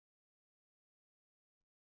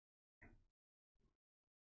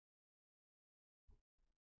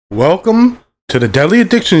Welcome to the Deadly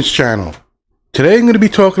Addictions channel. Today I'm going to be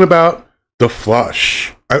talking about The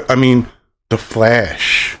Flush. I mean, The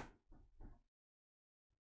Flash.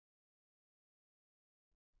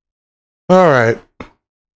 Alright.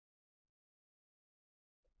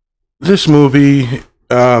 This movie,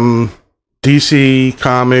 DC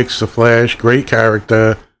Comics, The Flash, great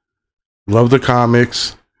character. Love the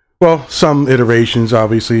comics. Well, some iterations,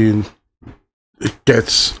 obviously, and it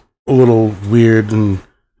gets a little weird, and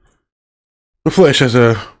The Flash has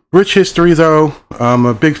a rich history, though. I'm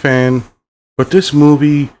a big fan. But this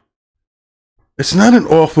movie, it's not an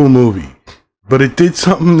awful movie. But it did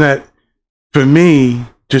something that, for me,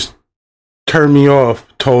 just turned me off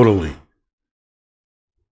totally.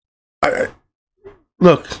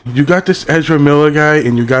 Look, you got this Ezra Miller guy,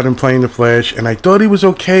 and you got him playing The Flash, and I thought he was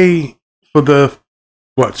okay for the,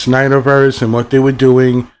 Snyderverse and what they were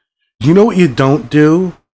doing. You know what you don't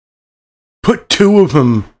do? Put two of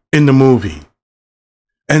them in the movie.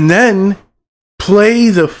 And then play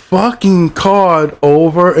the fucking card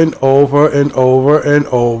over and over and over and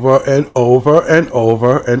over and over and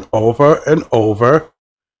over and over and over.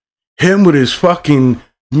 Him with his fucking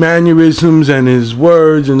mannerisms and his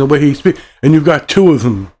words and the way he speaks. And you've got two of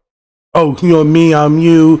them. Oh, me, I'm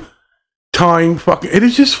you. Time fucking. It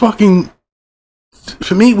is just fucking.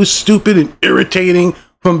 For me, it was stupid and irritating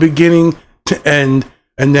from beginning to end.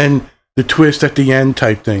 And then the twist at the end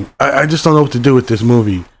type thing. I just don't know what to do with this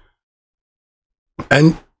movie.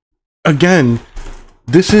 And again,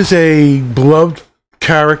 this is a beloved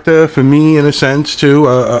character for me in a sense too.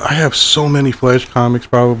 I have so many Flash comics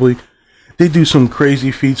probably. They do some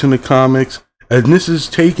crazy feats in the comics. And this is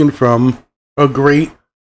taken from a great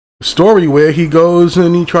story where he goes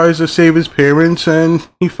and he tries to save his parents and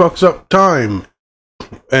he fucks up time.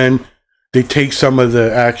 And they take some of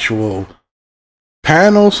the actual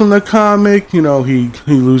panels from the comic. He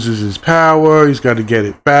loses his power. He's got to get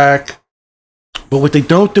it back. But what they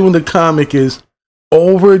don't do in the comic is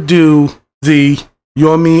overdo the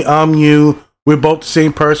you're me, I'm you. We're both the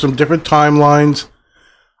same person, different timelines.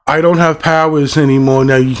 I don't have powers anymore.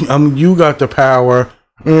 Now you got the power,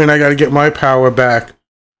 and I got to get my power back.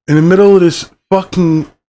 In the middle of this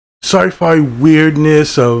fucking sci-fi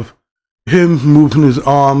weirdness of him moving his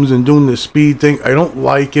arms and doing the speed thing, I don't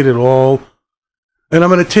like it at all. And I'm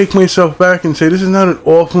going to take myself back and say this is not an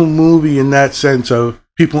awful movie in that sense of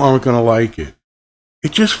people aren't going to like it.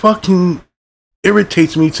 It just fucking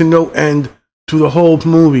irritates me to no end to the whole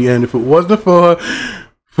movie. And if it wasn't for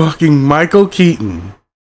fucking Michael Keaton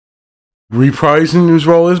reprising his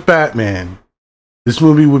role as Batman, this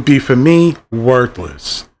movie would be, for me,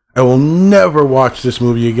 worthless. I will never watch this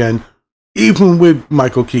movie again, even with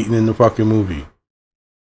Michael Keaton in the fucking movie.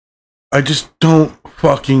 I just don't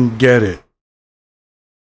fucking get it.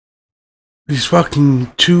 These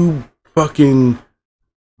fucking two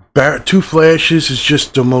Flashes is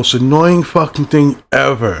just the most annoying fucking thing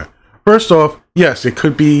ever. First off, yes, it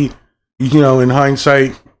could be, in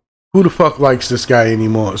hindsight, who the fuck likes this guy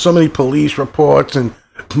anymore? So many police reports and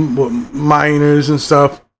minors and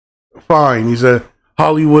stuff. Fine, he's a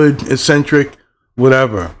Hollywood eccentric,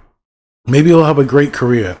 whatever. Maybe he'll have a great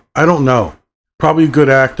career. I don't know. Probably a good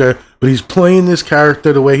actor, but he's playing this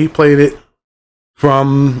character the way he played it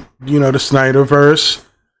from, the Snyderverse.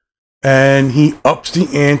 And he ups the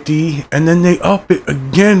ante, and then they up it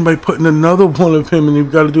again by putting another one of him, and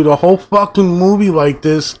you've got to do the whole fucking movie like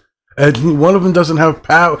this. And one of them doesn't have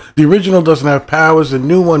power. The original doesn't have powers. The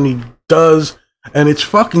new one he does, and it's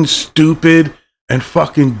fucking stupid and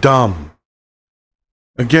fucking dumb.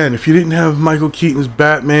 Again, if you didn't have Michael Keaton's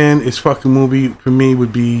Batman, his fucking movie for me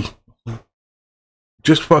would be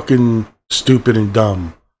just fucking stupid and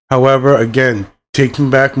dumb. However, again, taking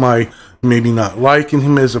back my maybe not liking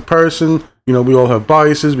him as a person. We all have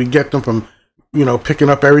biases. We get them from, picking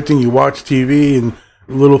up everything. You watch TV and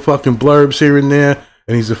little fucking blurbs here and there.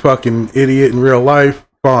 And he's a fucking idiot in real life.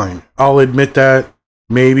 Fine. I'll admit that.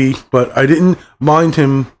 Maybe. But I didn't mind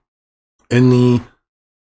him in the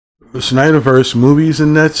Snyderverse movies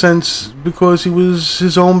in that sense because he was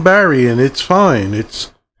his own Barry. And it's fine.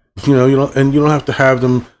 It's, you don't have to have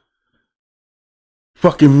them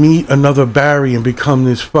fucking meet another Barry and become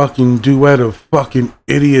this fucking duet of fucking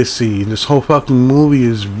idiocy. And this whole fucking movie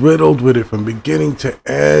is riddled with it from beginning to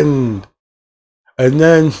end. And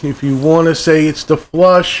then, if you want to say it's the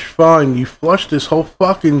flush, fine. You flush this whole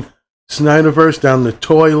fucking Snyderverse down the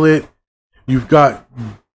toilet. You've got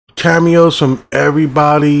cameos from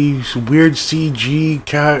everybody. Weird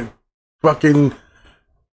CG fucking,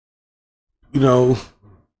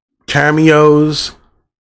 cameos.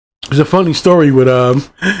 There's a funny story with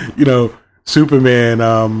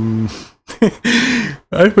Superman.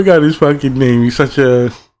 I forgot his fucking name. He's such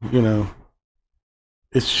a, you know,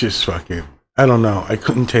 it's just fucking, I don't know. I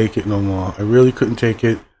couldn't take it no more. I really couldn't take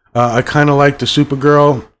it. I kind of like the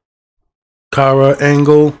Supergirl, Kara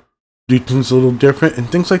angle. Do things a little different, and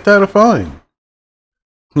things like that are fine.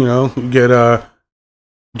 You know, you get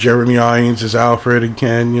Jeremy Irons as Alfred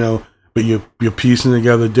again, you know, but you're piecing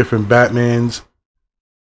together different Batmans.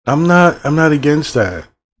 I'm not against that.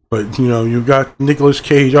 But, you know, you got Nicolas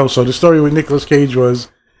Cage. Oh, so the story with Nicolas Cage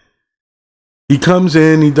was he comes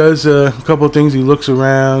in, he does a couple of things, he looks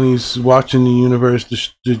around, he's watching the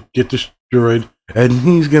universe get destroyed, and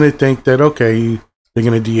he's going to think that, okay, they're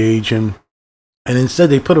going to de-age him. And instead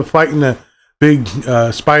they put a fight in the big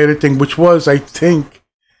spider thing, which was, I think,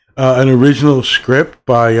 an original script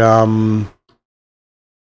by, oh,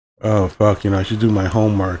 fuck, you know, I should do my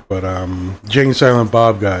homework, but Jane Silent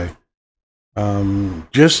Bob guy.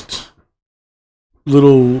 Just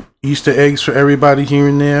little Easter eggs for everybody here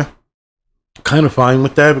and there. Kind of fine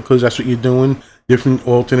with that because that's what you're doing. Different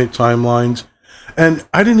alternate timelines. And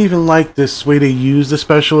I didn't even like this way they use the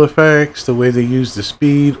special effects, the way they use the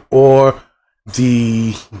speed, or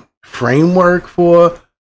the framework for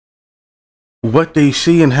what they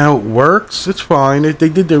see and how it works. It's fine. They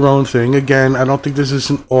did their own thing. Again, I don't think this is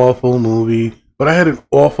an awful movie, but I had an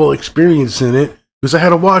awful experience in it. Because I had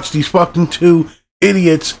to watch these fucking two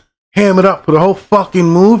idiots ham it up for the whole fucking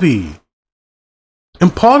movie.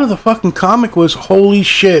 And part of the fucking comic was, holy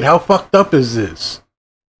shit, how fucked up is this?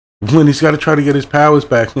 When he's got to try to get his powers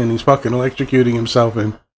back and he's fucking electrocuting himself,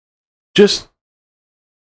 and just,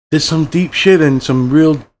 there's some deep shit and some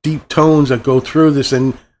real deep tones that go through this,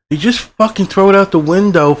 and they just fucking throw it out the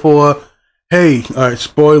window for, hey, alright,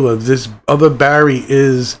 spoiler, this other Barry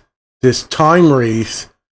is this time wraith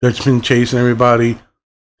that's been chasing everybody.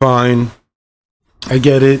 Fine. I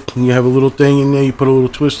get it. And you have a little thing in there. You put a little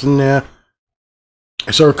twist in there.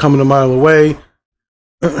 I saw her coming a mile away.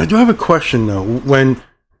 I do have a question, though. When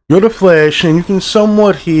you're the Flash and you can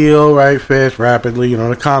somewhat heal, right, fast, rapidly. You know, in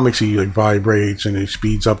the comics, he like vibrates and it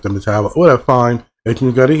speeds up the metabolism. Whatever, fine. And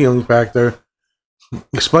you've got a healing factor.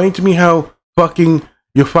 Explain to me how fucking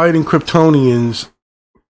you're fighting Kryptonians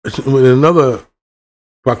with another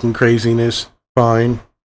fucking craziness. Fine.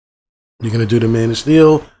 You're going to do the Man of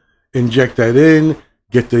Steel, inject that in,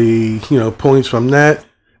 get the, you know, points from that,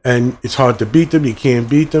 and it's hard to beat them, you can't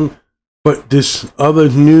beat them. But this other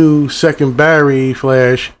new second Barry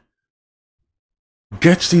Flash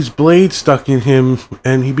gets these blades stuck in him,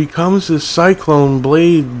 and he becomes this cyclone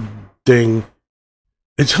blade thing.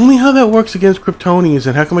 And tell me how that works against Kryptonians,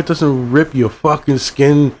 and how come it doesn't rip your fucking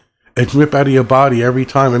skin and rip out of your body every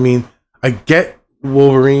time? I mean, I get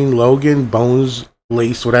Wolverine, Logan, bones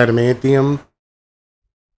laced with adamantium,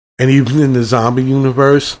 and even in the zombie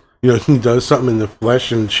universe, you know, he does something in the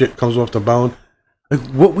flesh and shit comes off the bone. Like,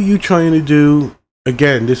 what were you trying to do?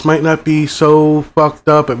 Again, this might not be so fucked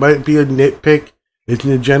up, it might be a nitpick in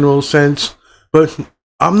the general sense, but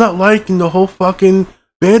I'm not liking the whole fucking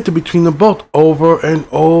banter between them both over and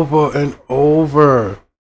over and over.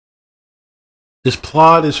 This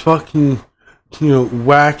plot is fucking, you know,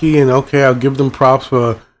 wacky, and okay, I'll give them props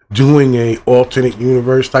for doing a alternate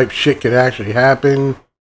universe type shit could actually happen.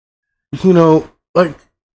 You know, like,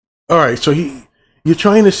 alright, so you're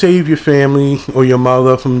trying to save your family or your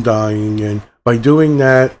mother from dying, and by doing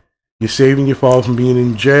that, you're saving your father from being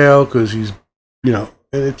in jail because he's, you know,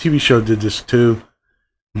 and the TV show did this too.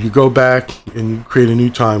 You go back and you create a new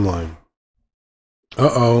timeline.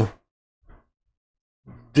 Uh-oh.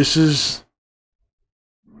 This is...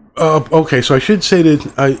 okay, so I should say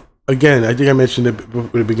that Again, I think I mentioned it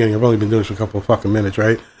at the beginning. I've only been doing this for a couple of fucking minutes,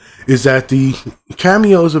 right? Is that the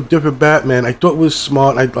cameos of different Batman I thought was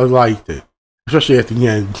smart. I liked it. Especially at the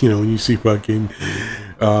end, you know, when you see fucking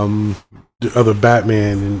the other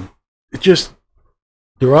Batman. And it just,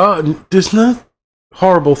 there's not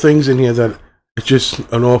horrible things in here that it's just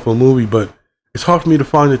an awful movie, but it's hard for me to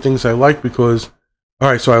find the things I like because,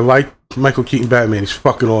 alright, so I like Michael Keaton Batman. He's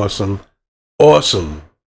fucking awesome. Awesome.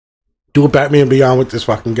 Do a Batman Beyond with this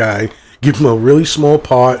fucking guy. Give him a really small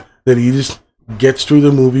part that he just gets through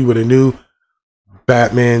the movie with a new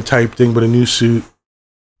Batman type thing, with a new suit.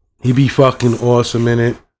 He'd be fucking awesome in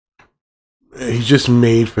it. He's just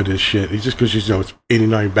made for this shit. It's just because, you know, it's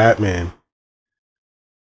 89 Batman.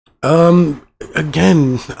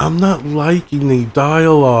 Again, I'm not liking the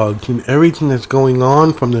dialogue and everything that's going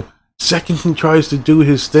on from the second he tries to do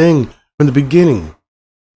his thing, from the beginning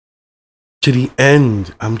to the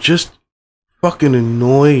end. I'm just fucking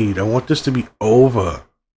annoyed. I want this to be over.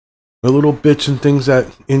 The little bits and things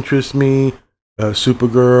that interest me,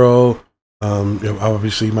 Supergirl,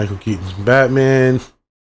 obviously Michael Keaton's Batman.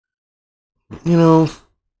 you know,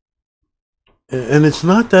 and it's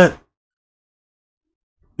not that,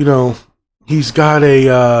 you know, he's got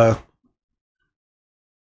a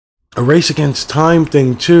race against time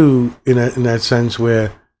thing too, in that sense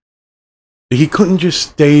where he couldn't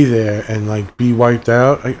just stay there and like be wiped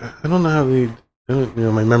out. I don't know how they,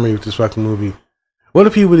 my memory of this fucking movie. What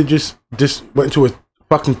if he would have just went into a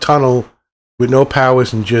fucking tunnel with no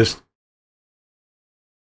powers and just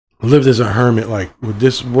lived as a hermit? Like, would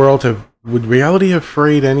reality have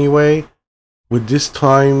frayed anyway? Would this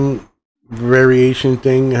time variation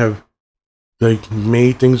thing have like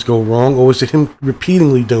made things go wrong, or was it him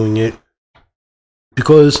repeatedly doing it?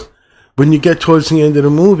 Because when you get towards the end of the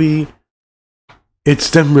movie,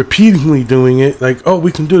 it's them repeatedly doing it. Like, oh,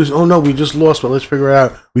 we can do this. Oh no, we just lost, but let's figure it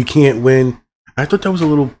out. We can't win. I thought that was a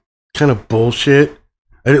little kind of bullshit.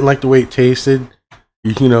 I didn't like the way it tasted.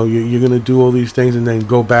 You're gonna do all these things and then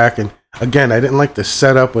go back. And again, I didn't like the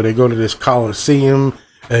setup where they go to this Coliseum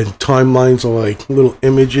and timelines are like little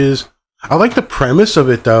images. I like the premise of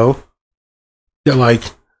it though. That like,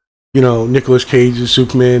 Nicolas Cage's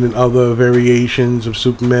Superman and other variations of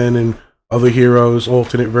Superman and other heroes,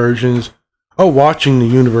 alternate versions. Oh, watching the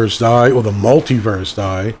universe die or the multiverse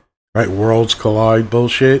die, right? Worlds collide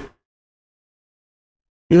bullshit.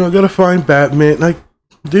 Gotta find Batman. Like,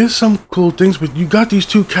 there's some cool things, but you got these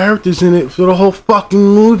two characters in it for the whole fucking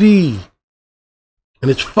movie. And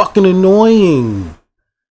it's fucking annoying.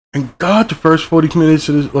 And God, the first 40 minutes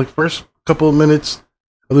of this, like, first couple of minutes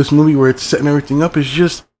of this movie where it's setting everything up is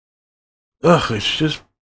just, it's just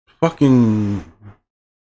fucking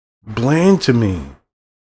bland to me.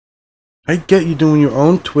 I get you doing your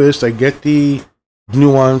own twist. I get the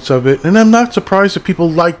nuance of it. And I'm not surprised that people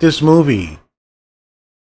like this movie.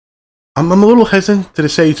 I'm a little hesitant to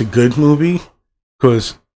say it's a good movie,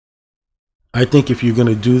 because I think if you're going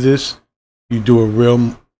to do this, you do a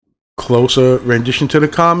real closer rendition to the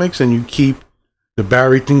comics and you keep the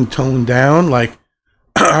Barry thing toned down. Like,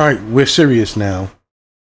 alright, we're serious now.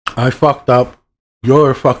 I fucked up.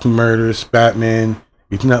 You're a fucking murderous Batman.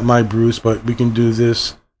 It's not my Bruce, but we can do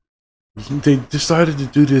this. They decided to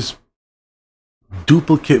do this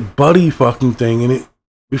duplicate buddy fucking thing, and it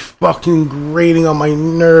was fucking grating on my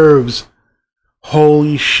nerves.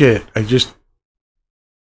 Holy shit.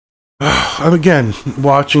 I'm again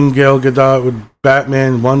watching Gal Gadot with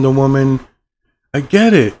Batman, Wonder Woman. I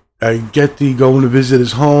get it. I get the going to visit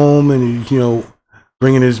his home and,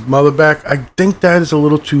 bringing his mother back. I think that is a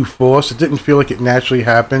little too forced. It didn't feel like it naturally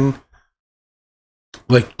happened.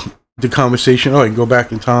 Like the conversation, I can go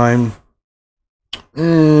back in time.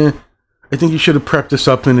 I think he should have prepped this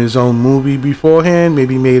up in his own movie beforehand.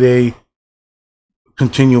 Maybe made a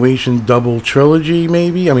continuation double trilogy,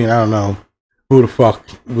 maybe. I mean, I don't know who the fuck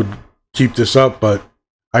would keep this up, but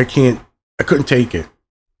I couldn't take it.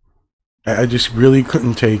 I just really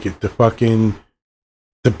couldn't take it.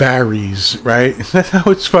 The Barrys, right? That's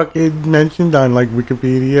how it's fucking mentioned on like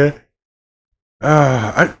Wikipedia.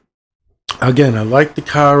 I like the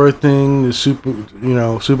Kara thing, the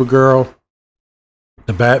Supergirl.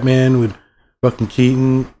 The Batman with fucking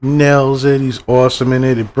Keaton nails it. He's awesome in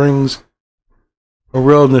it. It brings a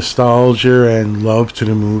real nostalgia and love to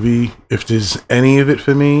the movie. If there's any of it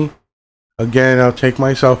for me, again, I'll take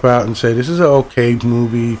myself out and say this is an okay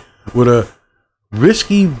movie with a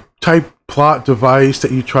risky type plot device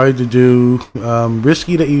that you tried to do.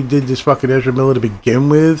 Risky that you did this fucking Ezra Miller to begin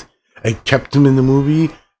with and kept him in the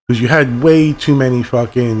movie, because you had way too many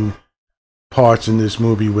fucking parts in this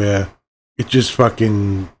movie where it just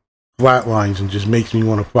fucking flatlines and just makes me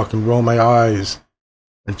want to fucking roll my eyes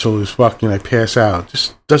until I pass out.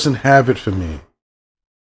 Just doesn't have it for me.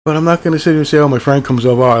 But I'm not going to sit here and say, oh, my friend comes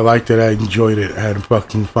over, I liked it, I enjoyed it, I had a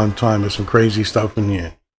fucking fun time, there's some crazy stuff in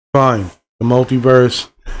here. Fine. The multiverse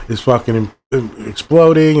is fucking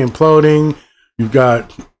exploding, imploding. You've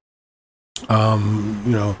got,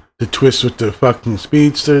 the twist with the fucking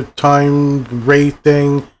speedster time rate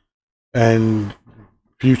thing and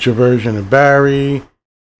future version of Barry.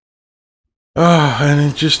 And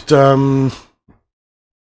it just, we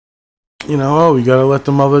gotta let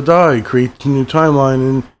the mother die, create a new timeline,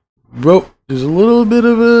 and there's a little bit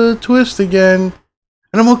of a twist again,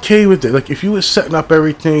 and I'm okay with it. Like, if you were setting up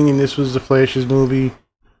everything and this was the Flash's movie,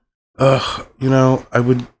 I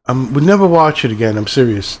would never watch it again. I'm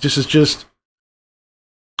serious. This is just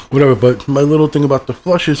whatever. But my little thing about the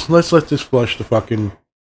Flush is, let's let this flush the fucking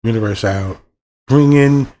universe out. Bring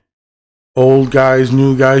in old guys,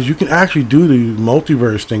 new guys. You can actually do the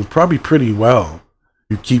multiverse thing probably pretty well.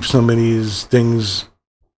 You keep some of these things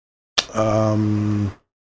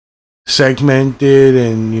segmented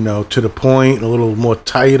and, to the point, a little more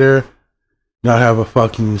tighter. not have a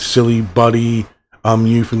fucking silly buddy,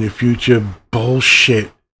 you from the future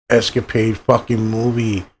bullshit escapade fucking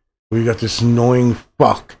movie where you got this annoying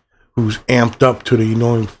fuck who's amped up to the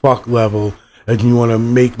annoying fuck level and you want to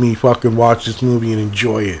make me fucking watch this movie and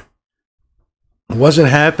enjoy it. It wasn't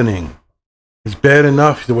happening. It's bad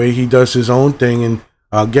enough the way he does his own thing, and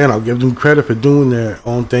again, I'll give them credit for doing their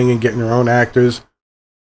own thing and getting their own actors.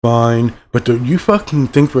 Fine. But you fucking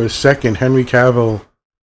think for a second Henry Cavill,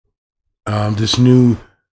 this new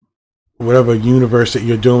whatever universe that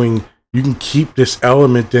you're doing, you can keep this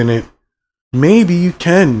element in it. Maybe you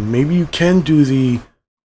can. Maybe you can do the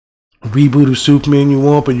reboot of Superman you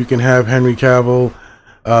want, but you can have Henry Cavill,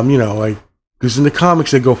 you know, like, because in the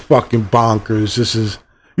comics they go fucking bonkers.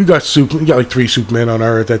 You got like 3 Supermen on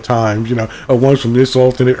Earth at times, you know, one's from this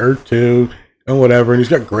alternate Earth too, and whatever, and he's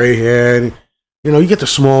got gray hair, and, you know, you get the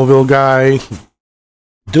Smallville guy.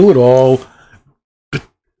 Do it all, but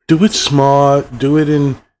do it smart, do it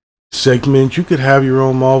in segments. You could have your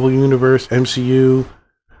own Marvel Universe, MCU.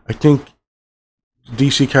 I think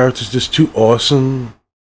DC characters are just too awesome.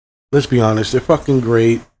 Let's be honest, they're fucking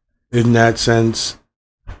great in that sense.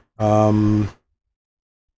 But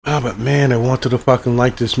man, I wanted to fucking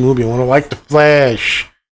like this movie. I want to like The Flash.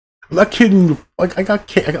 I'm not kidding. Like I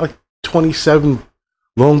got like 27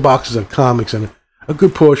 long boxes of comics and a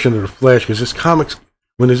good portion of The Flash, because this comics,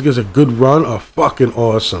 when this gives a good run, are fucking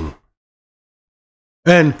awesome.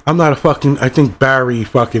 And I'm not a fucking. I think Barry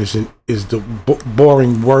fucking is the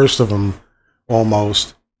boring worst of them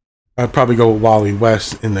almost. I'd probably go with Wally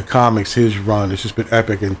West in the comics. His run has just been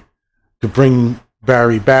epic, and to bring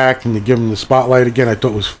Barry back and to give him the spotlight again, I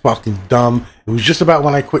thought was fucking dumb. It was just about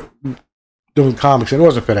when I quit doing comics, and it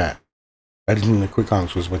wasn't for that. I didn't think the quit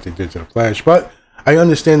comics was what they did to the Flash, but I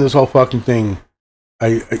understand this whole fucking thing.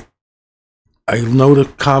 I know the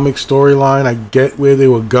comic storyline. I get where they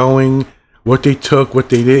were going, what they took, what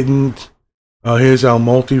they didn't. Here's our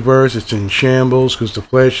multiverse. It's in shambles because the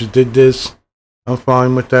Flash did this. I'm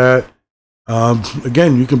fine with that.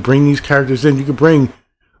 Again, you can bring these characters in. You can bring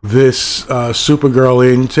this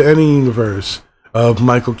Supergirl into any universe of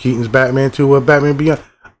Michael Keaton's Batman to Batman Beyond.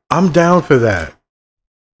 I'm down for that.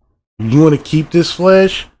 You want to keep this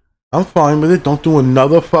Flash? I'm fine with it. Don't do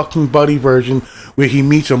another fucking buddy version where he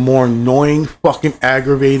meets a more annoying, fucking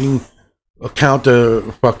aggravating counter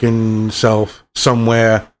fucking self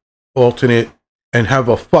somewhere alternate and have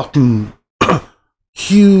a fucking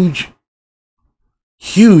huge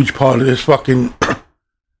part of this fucking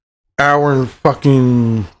hour and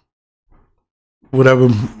fucking whatever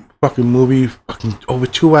fucking movie, fucking over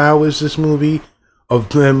 2 hours, this movie, of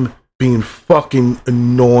them being fucking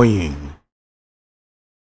annoying.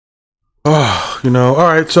 Oh, you know,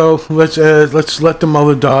 alright, so let's let the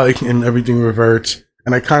mother die and everything reverts.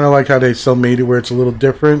 And I kind of like how they still made it where it's a little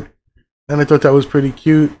different. And I thought that was pretty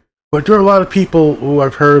cute. But there are a lot of people who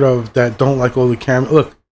I've heard of that don't like all the camera.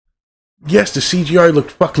 Look, yes, the CGI looked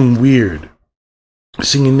fucking weird.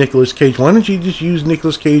 Seeing Nicolas Cage. Why don't you just use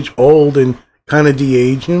Nicolas Cage old and kind of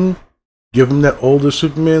de-age him? Give him that older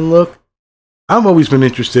Superman look? I've always been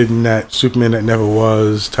interested in that Superman that never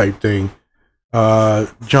was type thing.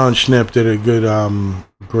 John Schnepp did a good,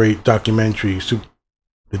 great documentary,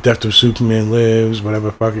 The Death of Superman Lives,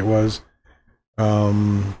 whatever the fuck it was.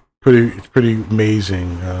 Pretty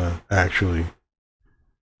amazing, actually.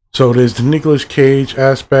 So there's the Nicolas Cage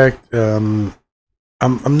aspect. I'm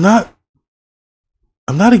not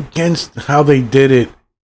against how they did it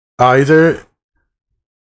either.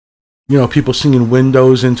 You know, people seeing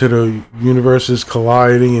windows into the universes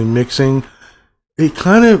colliding and mixing. It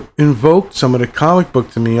kind of invoked some of the comic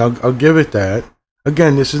book to me. I'll give it that.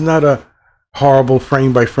 Again, this is not a horrible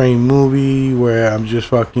frame by frame movie where I'm just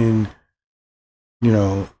fucking, you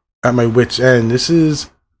know, at my wit's end. This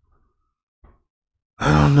is,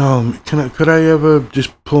 I don't know. Could I ever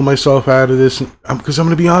just pull myself out of this? Because I'm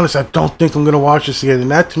going to be honest, I don't think I'm going to watch this again.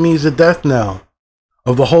 And that to me is the death knell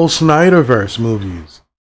of the whole Snyderverse movies.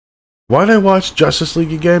 Why did I watch Justice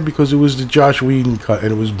League again? Because it was the Joss Whedon cut,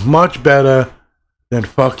 and it was much better than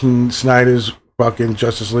fucking Snyder's fucking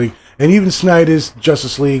Justice League. And even Snyder's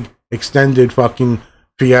Justice League extended fucking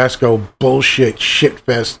fiasco bullshit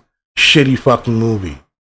shitfest shitty fucking movie.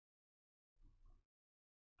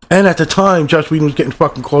 And at the time, Joss Whedon was getting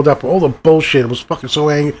fucking called out for all the bullshit. It was fucking so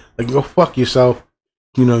angry. Like, go fuck yourself.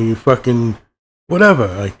 You know, you fucking whatever.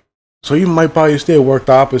 Like, so even my bias there worked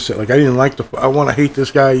opposite. Like, I didn't like I want to hate this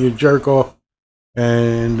guy, you jerk off.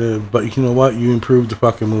 And, but you know what? You improved the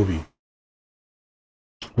fucking movie.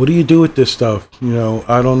 What do you do with this stuff? You know,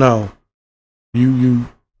 I don't know. You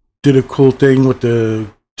did a cool thing with the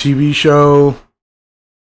TV show,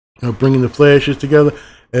 you know, bringing the Flashes together.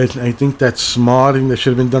 And I think that's smart. I think that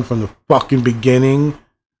should have been done from the fucking beginning.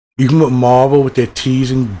 Even with Marvel, with their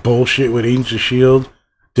teasing bullshit with Agents of S.H.I.E.L.D.,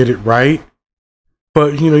 did it right.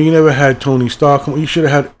 But, you know, you never had Tony Stark. You should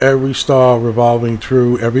have had every star revolving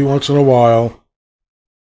through every once in a while.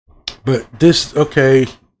 But this, okay,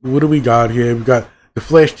 what do we got here? We got the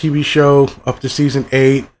Flash TV show up to season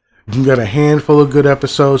 8. You got a handful of good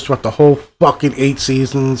episodes throughout the whole fucking 8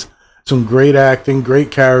 seasons. Some great acting,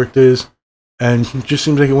 great characters. And it just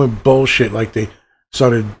seems like it went bullshit. Like they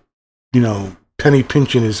started, you know, penny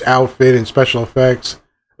pinching his outfit and special effects.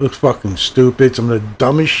 It looks fucking stupid. Some of the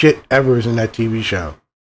dumbest shit ever is in that TV show.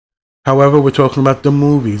 However, we're talking about the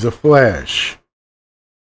movie, The Flash.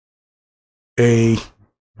 A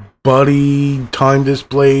buddy, time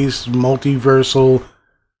displaced, multiversal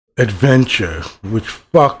adventure, which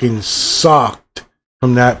fucking sucked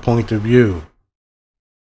from that point of view.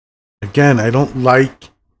 Again, I don't like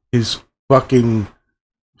his fucking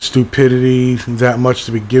stupidity that much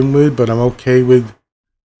to begin with, but I'm okay with,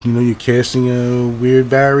 you know, you're casting a weird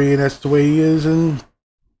Barry and that's the way he is, and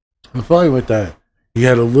I'm fine with that. He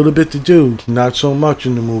had a little bit to do, not so much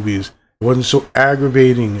in the movies. It wasn't so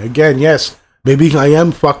aggravating. Again, yes, maybe I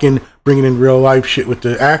am fucking bringing in real life shit with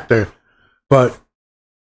the actor, but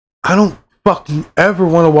I don't fucking ever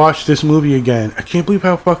want to watch this movie again. I can't believe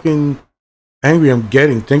how fucking angry I'm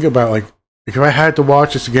getting. Think about, like if I had to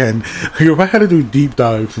watch this again, like if I had to do deep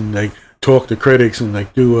dives and like talk to critics and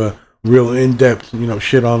like do a real in-depth, you know,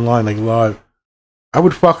 shit online, like live, I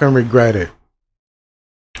would fucking regret it.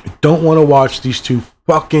 I don't want to watch these two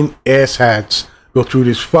fucking asshats go through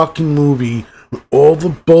this fucking movie with all the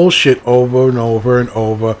bullshit over and over and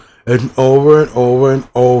over and over and over and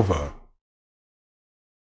over.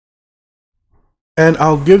 And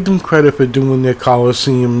I'll give them credit for doing their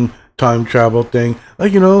Coliseum time travel thing.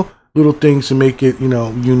 Like, you know, little things to make it, you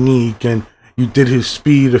know, unique. And you did his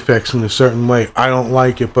speed effects in a certain way. I don't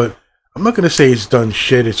like it, but I'm not going to say it's done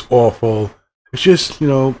shit. It's awful. It's just, you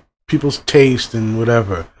know, people's taste and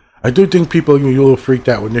whatever. I do think people, you know, you're a little freaked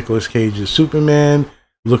out with Nicolas Cage's Superman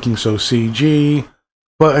looking so CG.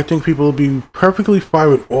 But I think people will be perfectly fine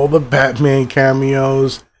with all the Batman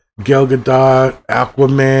cameos, Gal Gadot,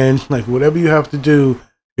 Aquaman, like whatever you have to do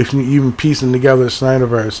if you even piecing together the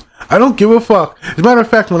Snyderverse. I don't give a fuck. As a matter of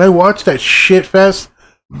fact, when I watched that shit fest,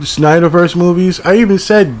 the Snyderverse movies, I even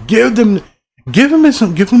said, give them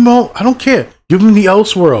all, I don't care. Give them the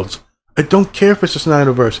Elseworlds. I don't care if it's a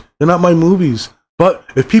Snyderverse. They're not my movies. But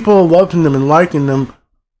if people are loving them and liking them,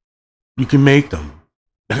 you can make them.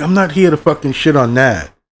 And I'm not here to fucking shit on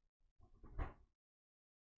that.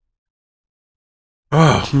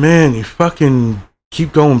 Oh man, you fucking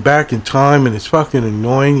keep going back in time and it's fucking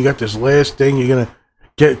annoying. You got this last thing, you're gonna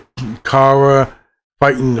get Kara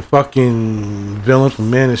fighting the fucking villain from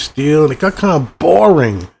Man of Steel, and it got kind of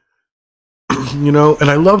boring. You know, and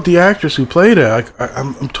I love the actress who played her.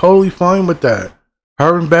 I'm totally fine with that.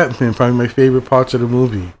 Her and Batman, probably my favorite parts of the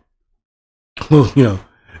movie. Well, you know,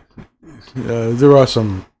 there are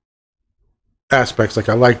some aspects, like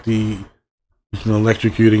I like the, you know,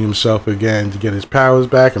 electrocuting himself again to get his powers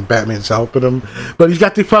back, and Batman's helping him, but he's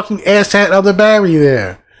got the fucking asshat of the Barry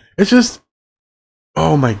there. It's just,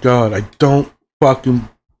 oh my god, I don't fucking.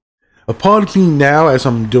 A part of me now, as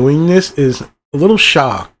I'm doing this, is a little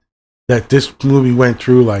shocked that this movie went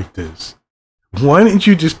through like this. Why didn't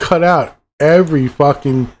you just cut out every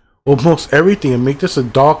fucking, almost everything, and make this a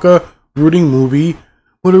darker, brooding movie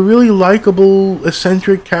with a really likable,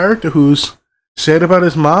 eccentric character who's sad about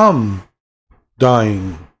his mom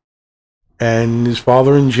dying and his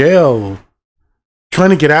father in jail, trying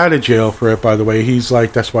to get out of jail for it, by the way. He's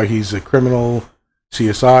like, that's why he's a criminal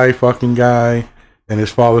CSI fucking guy, and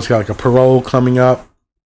his father's got like a parole coming up,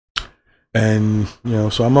 and you know,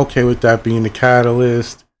 so I'm okay with that being the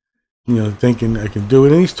catalyst, you know, thinking I can do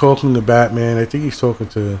it. And he's talking to Batman. I think he's talking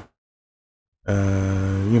to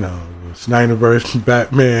you know, Snyderverse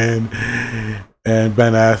Batman and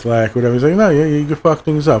Ben Affleck, whatever. He's like, no, yeah, you can fuck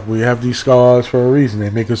things up. We have these scars for a reason. They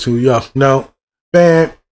make us who we are. No,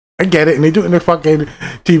 man, I get it. And they do it in their fucking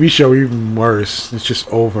TV show even worse. It's just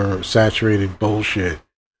oversaturated bullshit.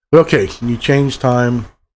 But okay, you change time,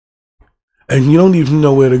 and you don't even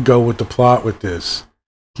know where to go with the plot with this.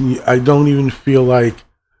 I don't even feel like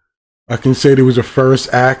I can say there was a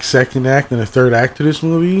first act, second act, and a third act to this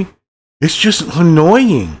movie. It's just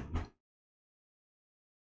annoying.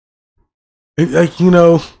 Like, you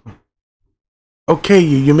know, okay,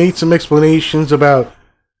 you made some explanations about,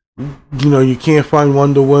 you know, you can't find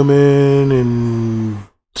Wonder Woman and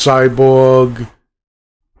Cyborg.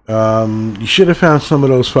 You should have found some of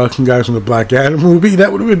those fucking guys from the Black Adam movie.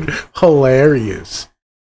 That would have been hilarious.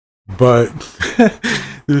 But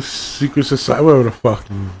This Secret Society, whatever the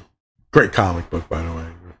fucking great comic book, by the way.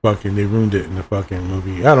 Fucking, they ruined it in the fucking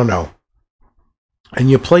movie. I don't know. And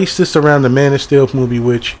you place this around the Man of Steel movie,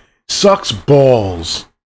 which sucks balls.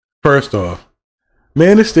 First off,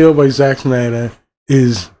 Man of Steel by Zack Snyder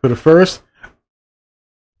is, for the first,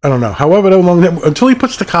 I don't know, however long, until he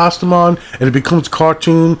puts the costume on and it becomes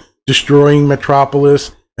cartoon, destroying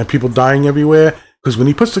Metropolis and people dying everywhere. Because when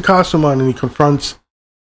he puts the costume on and he confronts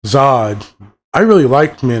Zod, I really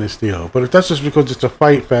liked Man of Steel. But if that's just because it's a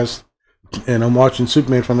fight fest and I'm watching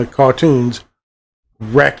Superman from the cartoons,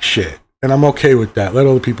 wreck shit. And I'm okay with that. Let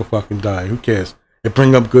other people fucking die. Who cares? It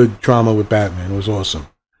bring up good drama with Batman. It was awesome.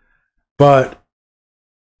 But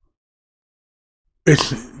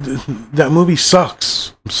that movie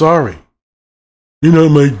sucks. I'm sorry. You know,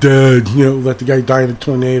 my dad, let the guy die in a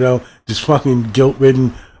tornado. This fucking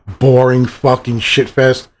guilt-ridden, boring fucking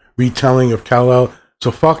shitfest retelling of Kal-El.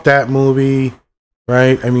 So fuck that movie,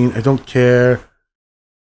 right? I mean, I don't care.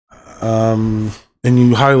 And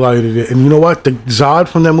you highlighted it. And you know what? The Zod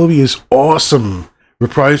from that movie is awesome.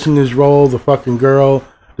 Reprising his role, the fucking girl,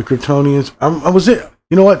 the Kryptonians. I was it.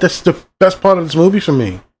 You know what? That's the best part of this movie for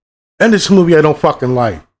me. And this movie I don't fucking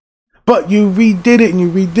like. But you redid it and you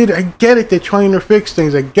redid it. I get it. They're trying to fix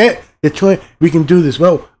things. I get they're trying. We can do this.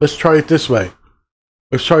 Well, let's try it this way.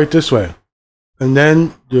 Let's try it this way. And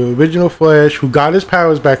then the original Flash, who got his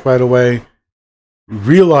powers back, by the way,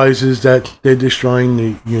 realizes that they're destroying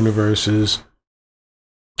the universes.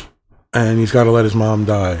 And he's got to let his mom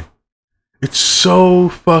die. It's so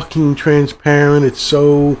fucking transparent. It's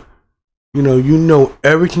so... You know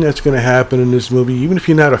everything that's going to happen in this movie. Even if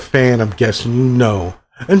you're not a fan, I'm guessing you know.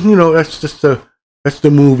 And, that's just that's the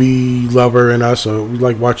movie lover in us. So we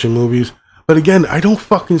like watching movies. But again, I don't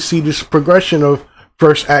fucking see this progression of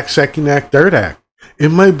first act, second act, third act.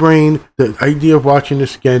 In my brain, the idea of watching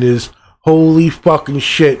this again is, holy fucking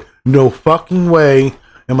shit, no fucking way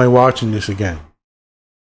am I watching this again.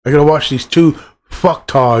 I gotta watch these two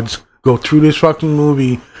fucktards go through this fucking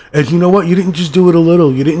movie. And you know what? You didn't just do it a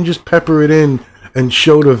little. You didn't just pepper it in and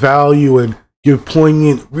show the value and give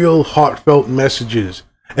poignant, real heartfelt messages.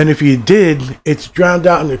 And if you did, it's drowned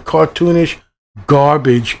out in the cartoonish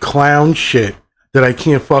garbage clown shit that I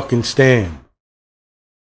can't fucking stand.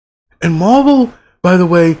 And Marvel, by the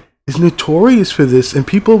way, is notorious for this. And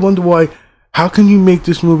people wonder why, how can you make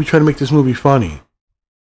this movie, try to make this movie funny?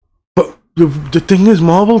 But the thing is,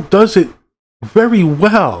 Marvel does it very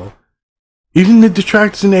well. Even the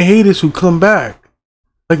detractors and the haters who come back.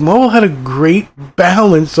 Like, Marvel had a great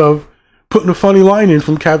balance of putting a funny line in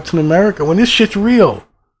from Captain America when this shit's real.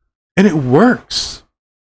 And it works.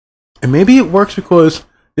 And maybe it works because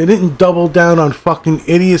they didn't double down on fucking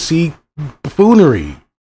idiocy buffoonery.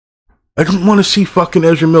 I don't want to see fucking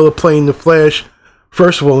Ezra Miller playing the Flash,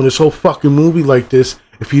 first of all, in this whole fucking movie like this,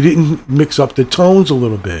 if he didn't mix up the tones a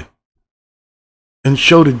little bit. And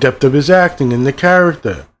show the depth of his acting and the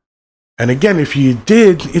character. And again, if you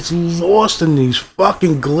did, it's lost in these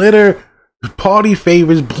fucking glitter party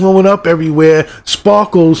favors blowing up everywhere,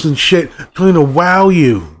 sparkles and shit, trying to wow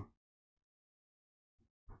you.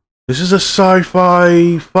 This is a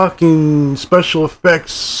sci-fi fucking special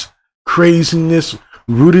effects craziness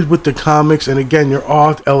rooted with the comics. And again, there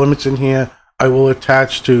are elements in here I will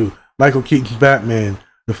attach to Michael Keaton's Batman,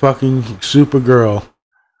 the fucking Supergirl,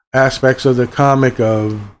 aspects of the comic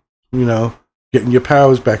of, getting your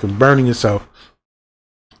powers back and burning yourself,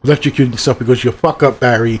 electrocuting yourself because your fuck up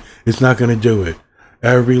Barry is not going to do it.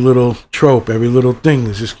 Every little trope, every little thing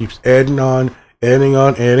just keeps adding on,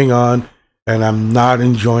 and I'm not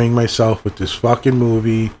enjoying myself with this fucking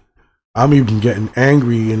movie. I'm even getting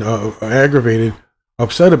angry and aggravated,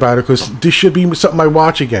 upset about it, because this should be something I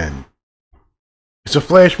watch again. It's a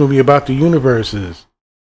Flash movie about the universes.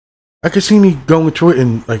 I could see me going through it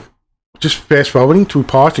and just fast forwarding through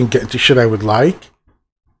parts and getting to shit I would like.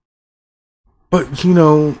 But,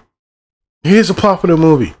 here's the plot for the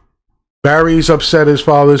movie. Barry's upset his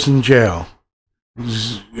father's in jail.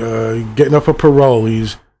 He's getting up for parole.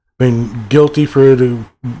 He's been guilty for the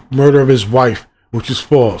murder of his wife, which is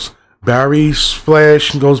false. Barry's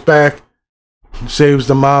Flash goes back, saves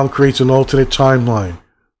the mom, creates an alternate timeline.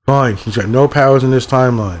 Fine, he's got no powers in this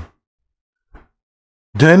timeline.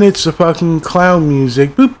 Then it's the fucking clown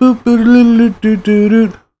music, boop, boop, boop, doo, doo,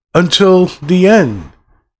 doo, until the end.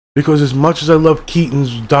 Because as much as I love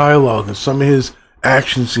Keaton's dialogue and some of his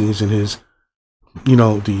action scenes and his,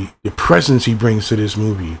 the presence he brings to this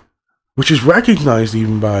movie, which is recognized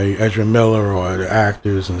even by Ezra Miller or the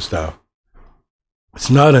actors and stuff, it's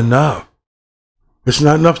not enough. It's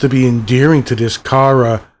not enough to be endearing to this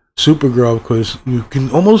Kara Supergirl, because you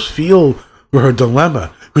can almost feel her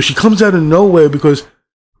dilemma. Because she comes out of nowhere because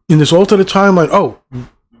in this alternate timeline, oh,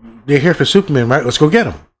 they're here for Superman, right? Let's go get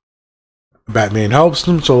him. Batman helps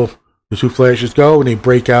them, so the two Flashes go and they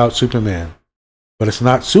break out Superman. But it's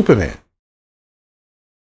not Superman.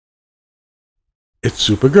 It's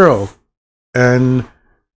Supergirl. And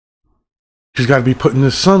she's got to be put in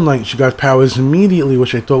the sunlight. She got powers immediately,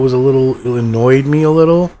 which I thought was it annoyed me a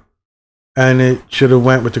little. And it should have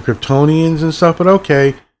went with the Kryptonians and stuff, but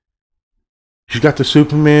okay. She's got the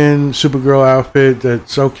Supergirl outfit,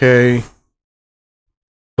 that's okay.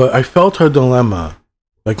 But I felt her dilemma.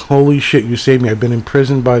 Like, holy shit, you saved me. I've been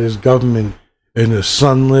imprisoned by this government in a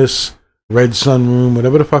sunless, red sun room,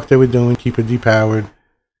 whatever the fuck they were doing, keep it depowered.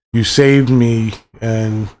 You saved me,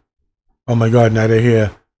 and oh my god, now they're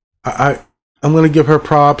here. I'm gonna give her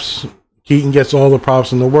props. Keaton gets all the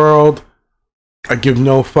props in the world. I give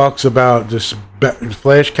no fucks about this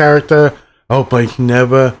Flash character. I hope I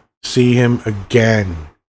never see him again.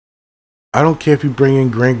 I don't care if you bring in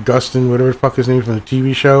Grant Gustin, whatever the fuck his name is from the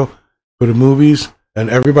TV show, for the movies, and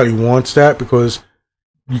everybody wants that because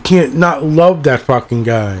you can't not love that fucking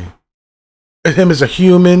guy. Him as a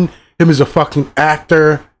human, him as a fucking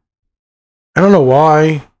actor. I don't know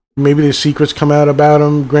why. Maybe the secrets come out about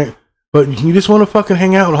him, Grant, but you just want to fucking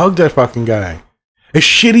hang out and hug that fucking guy. The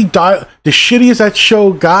shittiest that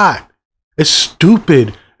show got. It's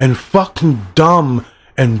stupid and fucking dumb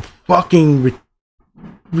and fucking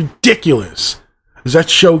ridiculous. As that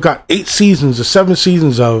show got 8 seasons or 7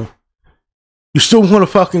 seasons of, you still want to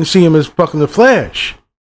fucking see him as fucking the Flash.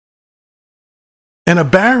 And a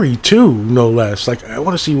Barry too, no less. Like, I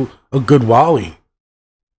want to see a good Wally.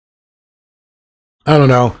 I don't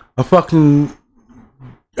know. I'm fucking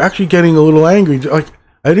actually getting a little angry. Like,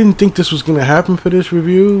 I didn't think this was going to happen for this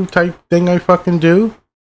review type thing I fucking do.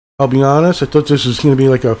 I'll be honest. I thought this was going to be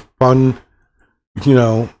like a fun, you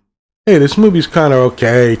know, hey, this movie's kind of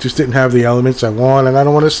okay. It just didn't have the elements I want, and I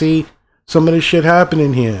don't want to see some of this shit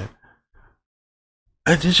happening here.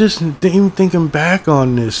 I just even thinking back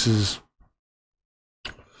on this is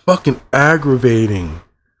fucking aggravating.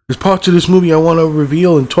 There's parts of this movie I want to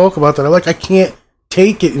reveal and talk about that I can't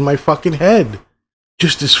take it in my fucking head.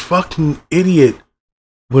 Just this fucking idiot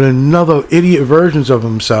with another idiot versions of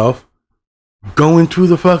himself going through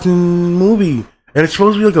the fucking movie. And it's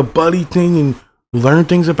supposed to be like a buddy thing and learn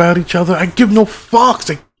things about each other. I give no fucks.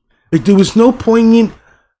 Like there was no poignant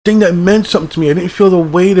thing that meant something to me. I didn't feel the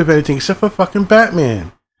weight of anything except for fucking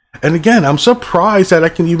Batman. And again, I'm surprised that I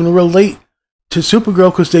can even relate to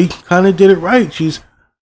Supergirl because they kind of did it right. She's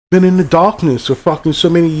been in the darkness for fucking so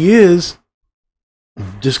many years.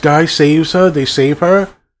 This guy saves her. They save her.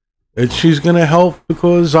 And she's gonna help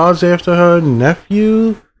because Zod's after her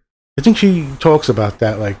nephew. I think she talks about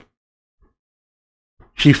that. Like,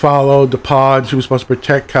 she followed the pod. She was supposed to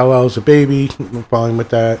protect Kal-El as a baby. I'm following with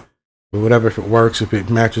that. Or whatever, if it works, if it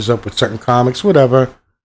matches up with certain comics, whatever.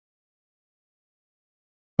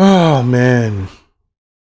 Oh, man.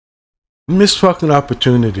 Missed fucking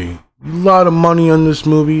opportunity. A lot of money on this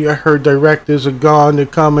movie. I heard directors are gone. They're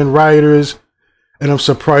coming, writers. And I'm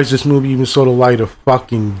surprised this movie even saw the light of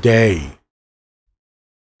fucking day.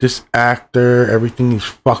 This actor, everything he's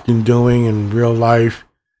fucking doing in real life,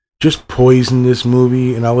 just poisoned this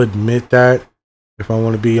movie. And I'll admit that, if I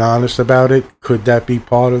want to be honest about it. Could that be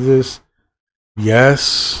part of this?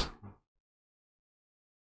 Yes.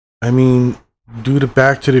 I mean, do the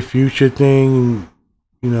Back to the Future thing.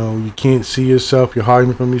 You know, you can't see yourself. You're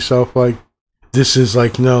hiding from yourself. Like, this is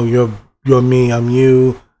like, no, you're me, I'm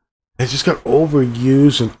you. It just got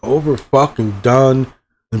overused and over fucking done.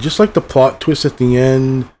 And just like the plot twist at the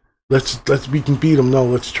end, we can beat him. No,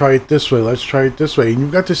 let's try it this way. Let's try it this way. And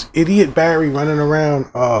you've got this idiot Barry running around.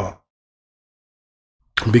 Oh.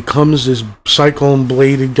 Becomes this cyclone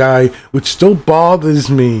bladed guy, which still bothers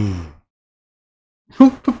me.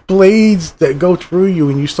 Who put blades that go through you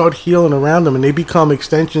and you start healing around them and they become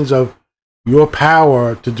extensions of your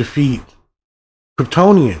power to defeat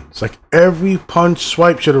Kryptonians? Like, every punch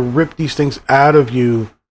swipe should have ripped these things out of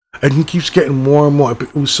you, and he keeps getting more and more.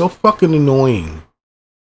 It was so fucking annoying.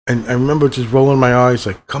 And I remember just rolling my eyes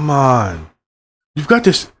like, come on. You've got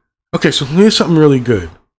this. Okay, so here's something really good.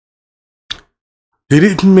 They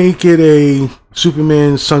didn't make it a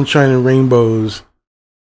Superman Sunshine and Rainbows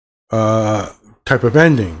type of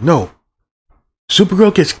ending. No.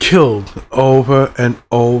 Supergirl gets killed over and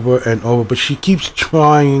over and over, but she keeps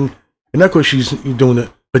trying. And not because she's doing it,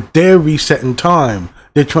 but they're resetting time.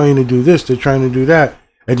 They're trying to do this, they're trying to do that.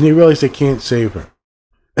 And they realize they can't save her.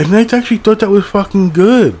 And I actually thought that was fucking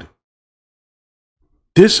good.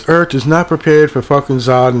 This Earth is not prepared for fucking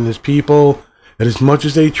Zod and his people. And as much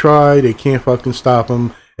as they try, they can't fucking stop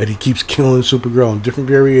him. And he keeps killing Supergirl in different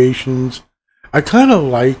variations. I kind of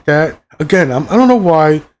like that. Again, I don't know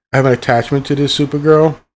why I have an attachment to this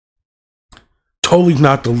Supergirl. Totally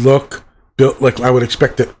not the look built like I would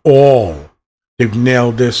expect at all. They've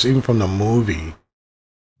nailed this even from the movie.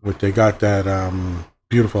 But they got that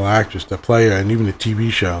beautiful actress to play her, and even the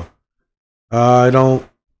TV show. You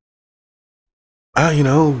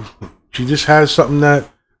know, she just has something that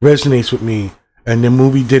resonates with me, and the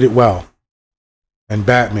movie did it well. And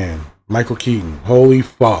Batman, Michael Keaton, holy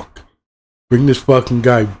fuck. Bring this fucking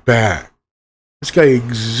guy back. This guy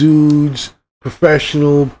exudes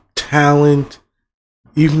professional talent.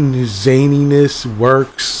 Even his zaniness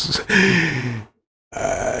works.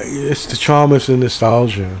 It's the charm, it's the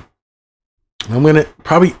nostalgia. I'm going to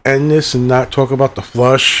probably end this and not talk about the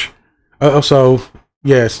flush. Also,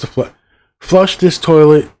 yeah, it's the flush. Flush this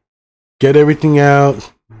toilet. Get everything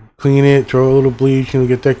out. Clean it. Throw a little bleach and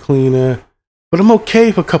get that cleaner. But I'm okay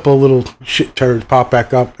if a couple of little shit turds pop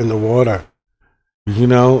back up in the water. You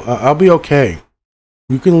know, I'll be okay.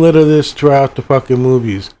 You can litter this throughout the fucking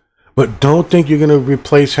movies. But don't think you're going to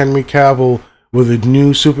replace Henry Cavill with a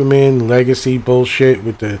new Superman legacy bullshit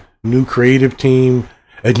with the new creative team.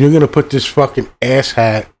 And you're going to put this fucking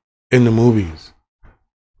asshat in the movies.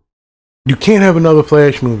 You can't have another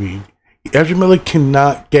Flash movie. Ezra Miller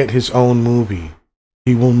cannot get his own movie.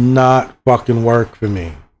 He will not fucking work for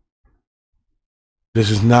me.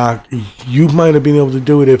 This is not... You might have been able to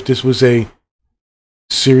do it if this was a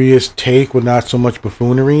serious take with not so much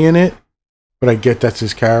buffoonery in it. But I get that's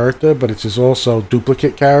his character. But it's his also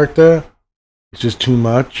duplicate character. It's just too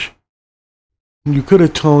much. You could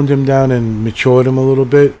have toned him down and matured him a little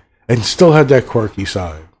bit. And still had that quirky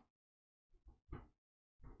side.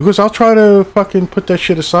 Because I'll try to fucking put that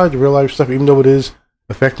shit aside, the real life stuff, even though it is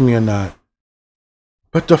affecting me or not.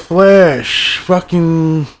 But the Flash,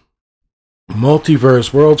 fucking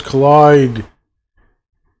multiverse, worlds collide.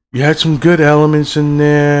 You had some good elements in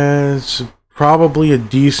there. It's probably a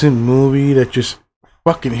decent movie that just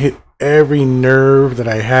fucking hit every nerve that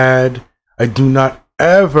I had. I do not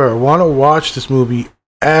ever want to watch this movie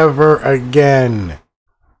ever again.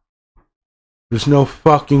 There's no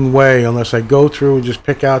fucking way unless I go through and just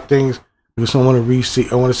pick out things because I want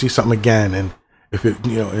to see something again, and if it,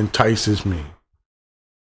 you know, entices me.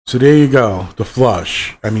 So there you go, the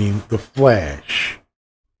Flash.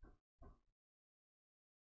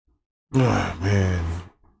 Oh man,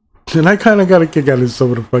 and I kind of got a kick out of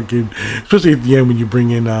some of the fucking, especially at the end when you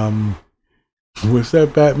bring in what's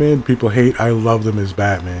that Batman? People hate. I love them as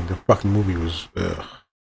Batman. The fucking movie was ugh.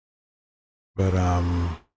 But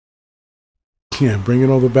yeah, bringing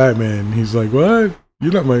over Batman. He's like, what?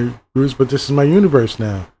 You're not my Bruce, but this is my universe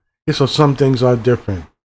now. Yeah, so some things are different.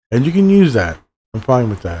 And you can use that. I'm fine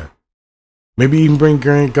with that. Maybe even bring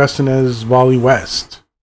Grant Gustin as Wally West.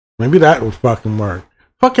 Maybe that would fucking work.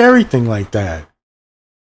 Fuck everything like that.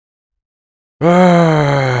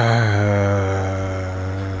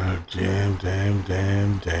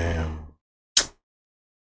 Damn.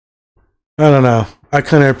 I don't know. I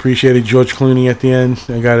kind of appreciated George Clooney at the end.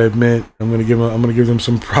 I gotta admit, I'm gonna give them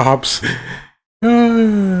some props.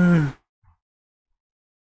 Here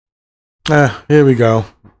we go.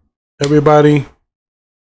 Everybody,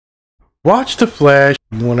 watch The Flash.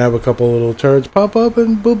 You want to have a couple of little turds pop up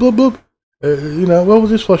and boop boop boop. You know, well, we'll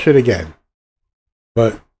just flush it again.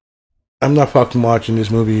 But I'm not fucking watching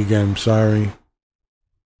this movie again. I'm sorry.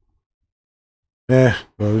 What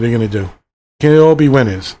are they gonna do? Can it all be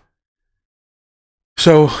winners?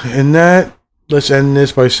 So, in that, let's end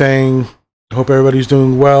this by saying, I hope everybody's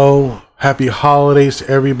doing well. Happy holidays to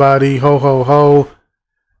everybody. Ho, ho, ho.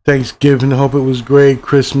 Thanksgiving, hope it was great.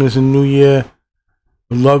 Christmas and New Year.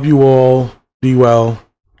 Love you all. Be well.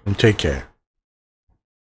 And take care.